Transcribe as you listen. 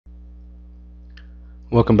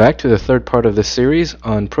Welcome back to the third part of this series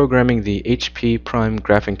on programming the HP Prime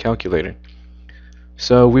Graphing Calculator.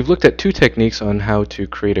 So we've looked at two techniques on how to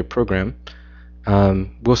create a program.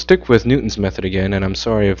 We'll stick with Newton's method again, and I'm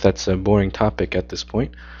sorry if that's a boring topic at this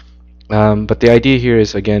point. But the idea here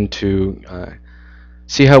is again to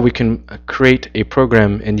see how we can create a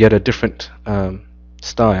program in yet a different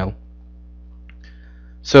style.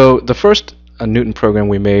 So the first Newton program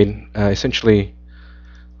we made essentially,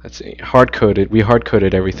 let's see, we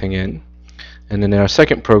hard-coded everything in, and then in our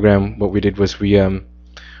second program, what we did was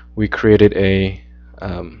we created an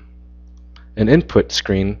input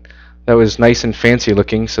screen that was nice and fancy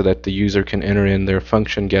looking, so that the user can enter in their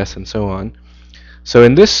function, guess, and so on. So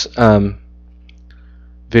in this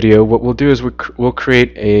video, what we'll do is we'll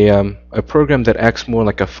create a program that acts more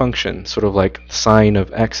like a function, sort of like sine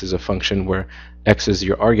of x is a function where x is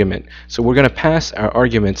your argument. So we're going to pass our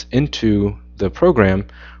arguments into the program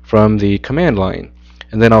from the command line,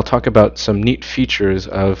 and then I'll talk about some neat features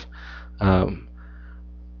of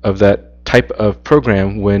that type of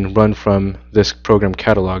program when run from this program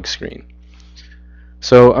catalog screen.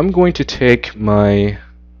 So I'm going to take my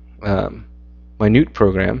my Newt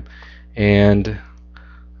program, and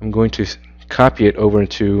I'm going to copy it over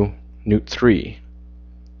into Newt 3.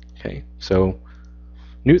 Okay, so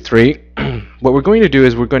Newt 3, what we're going to do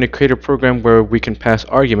is we're going to create a program where we can pass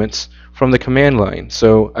arguments from the command line.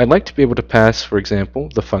 So I'd like to be able to pass, for example,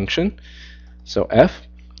 the function, so f,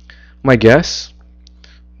 my guess,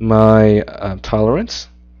 my tolerance,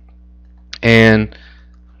 and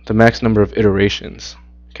the max number of iterations.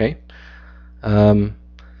 Okay,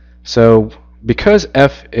 so because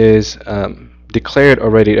f is declared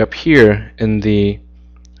already up here in the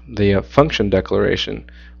function declaration,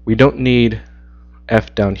 we don't need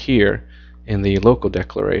f down here in the local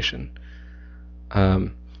declaration.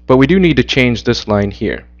 But we do need to change this line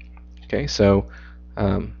here. Okay, so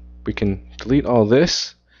we can delete all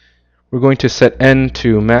this. We're going to set n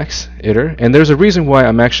to max iter, and there's a reason why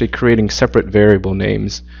I'm actually creating separate variable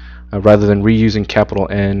names rather than reusing capital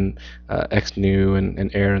N, xnew,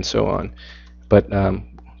 and air, and so on. But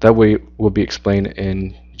that way will be explained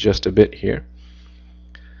in just a bit here.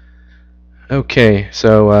 Okay,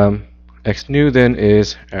 so xnew then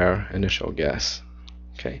is our initial guess.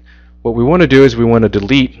 Okay, what we want to do is we want to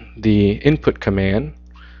delete the input command.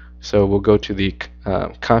 So we'll go to the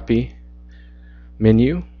copy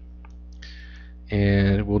menu,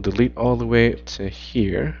 and we'll delete all the way to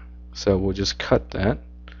here. So we'll just cut that.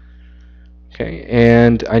 Okay,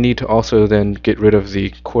 and I need to also then get rid of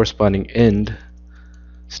the corresponding end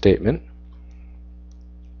statement.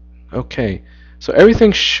 Okay, so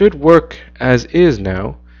everything should work as is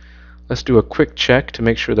now. Let's do a quick check to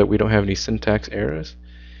make sure that we don't have any syntax errors.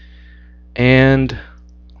 And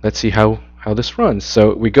let's see how this runs.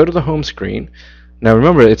 So we go to the home screen. Now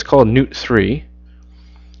remember, it's called Newt 3.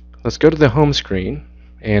 Let's go to the home screen,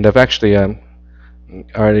 and I've actually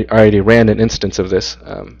already ran an instance of this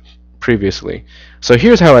previously. So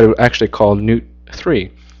here's how I would actually call Newt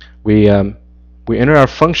 3. We enter our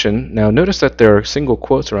function. Now notice that there are single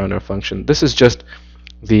quotes around our function. This is just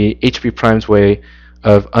the HP Prime's way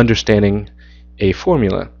of understanding a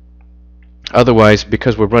formula. Otherwise,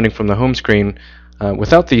 because we're running from the home screen,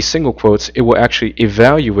 without these single quotes, it will actually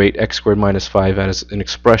evaluate x squared minus 5 as an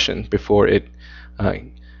expression before it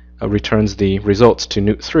returns the results to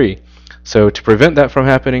Newt 3. So to prevent that from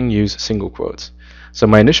happening, use single quotes. So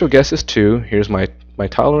my initial guess is 2. Here's my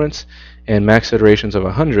tolerance and max iterations of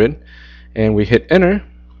 100. And we hit enter,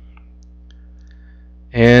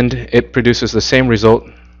 and it produces the same result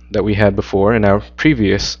that we had before in our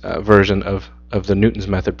previous version of the Newton's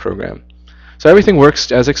method program. So everything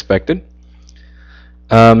works as expected.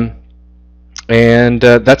 And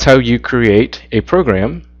that's how you create a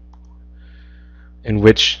program in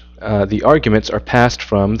which the arguments are passed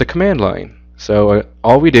from the command line. So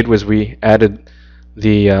all we did was we added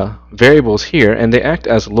the variables here, and they act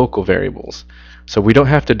as local variables. So we don't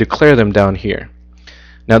have to declare them down here.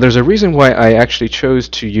 Now there's a reason why I actually chose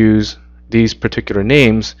to use these particular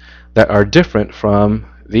names that are different from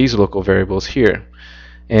these local variables here.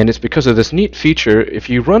 And it's because of this neat feature. If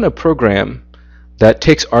you run a program that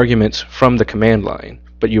takes arguments from the command line,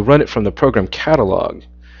 but you run it from the program catalog,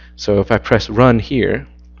 so if I press run here,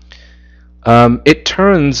 it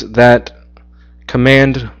turns that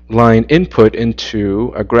command line input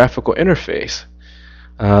into a graphical interface.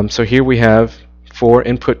 So here we have 4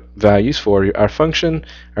 input values for our function,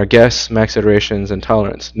 our guess, max iterations, and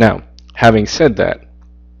tolerance. Now, having said that,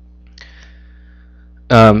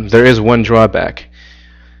 there is one drawback.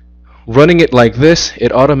 running it like this,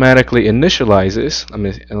 it automatically initializes.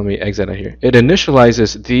 Let me exit out here. It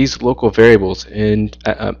initializes these local variables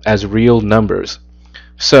as real numbers.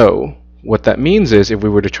 So what that means is, if we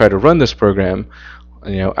were to try to run this program,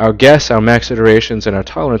 our guess, our max iterations, and our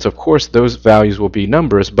tolerance, of course, those values will be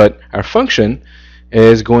numbers, but our function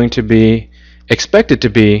is going to be expected to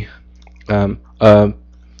be a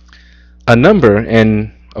number,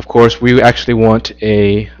 and of course we actually want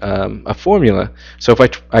a formula. So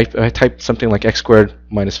if I type something like x squared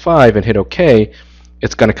minus 5 and hit OK,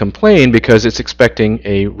 it's going to complain because it's expecting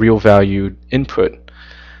a real valued input.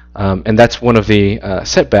 And that's one of the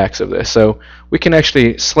setbacks of this. So we can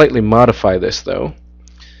actually slightly modify this though.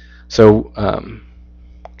 So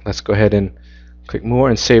let's go ahead and click More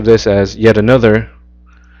and save this as yet another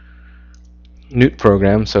Newt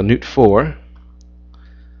program, so Newt 4.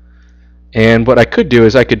 And what I could do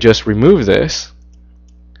is I could just remove this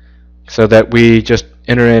so that we just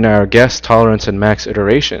enter in our guess, tolerance, and max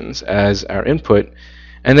iterations as our input.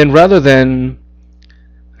 And then rather than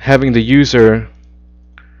having the user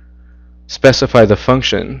specify the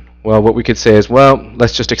function, well, what we could say is, well,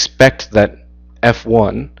 let's just expect that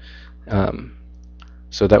f1.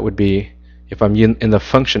 So that would be, if I'm in the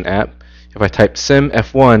function app, if I type sim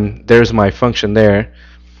f1, there's my function there.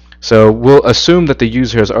 So we'll assume that the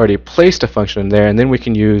user has already placed a function in there, and then we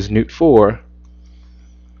can use Newt4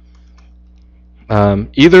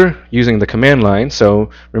 either using the command line. So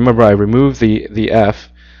remember, I removed the f.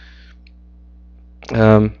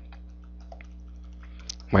 My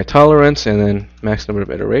tolerance, and then max number of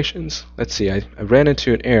iterations. Let's see, I ran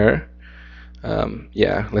into an error.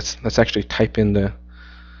 Yeah, let's actually type in the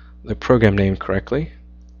program name correctly.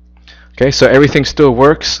 Okay, so everything still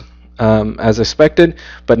works as expected,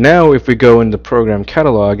 but now if we go in the program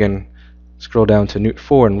catalog and scroll down to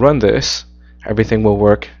Newt4 and run this, everything will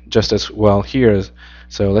work just as well here.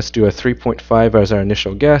 So let's do a 3.5 as our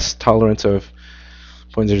initial guess, tolerance of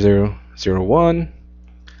 0.0001,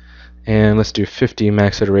 and let's do 50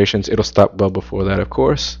 max iterations. It'll stop well before that, of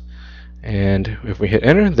course. And if we hit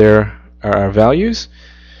enter, there are our values.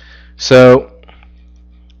 So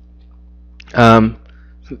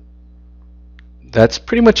that's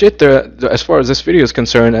pretty much it there as far as this video is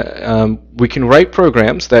concerned. We can write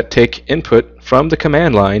programs that take input from the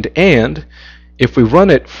command line, and if we run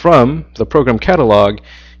it from the program catalog,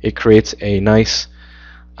 it creates a nice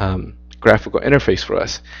graphical interface for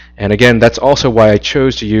us. And again, that's also why I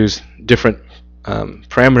chose to use different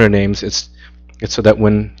parameter names. It's so that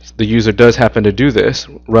when the user does happen to do this,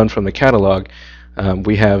 run from the catalog,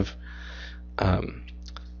 we have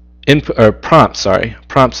prompts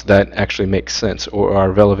that actually make sense or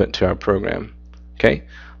are relevant to our program. Okay,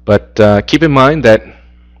 but keep in mind that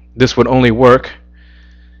this would only work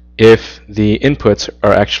if the inputs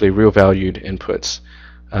are actually real valued inputs.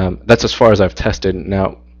 That's as far as I've tested.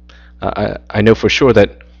 Now, I know for sure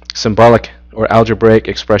that symbolic or algebraic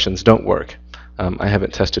expressions don't work. I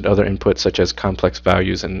haven't tested other inputs such as complex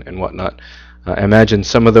values and whatnot. I imagine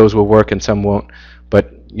some of those will work and some won't,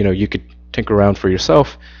 but you could tinker around for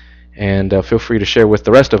yourself, and feel free to share with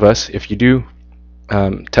the rest of us if you do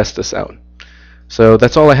test this out. So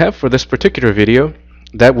that's all I have for this particular video.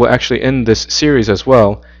 That will actually end this series as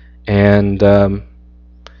well. And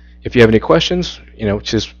if you have any questions,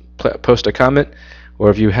 just post a comment, or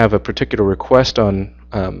if you have a particular request on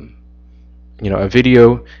a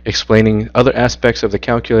video explaining other aspects of the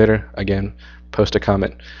calculator, again, post a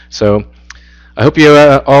comment. So I hope you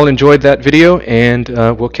all enjoyed that video, and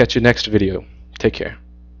we'll catch you next video. Take care.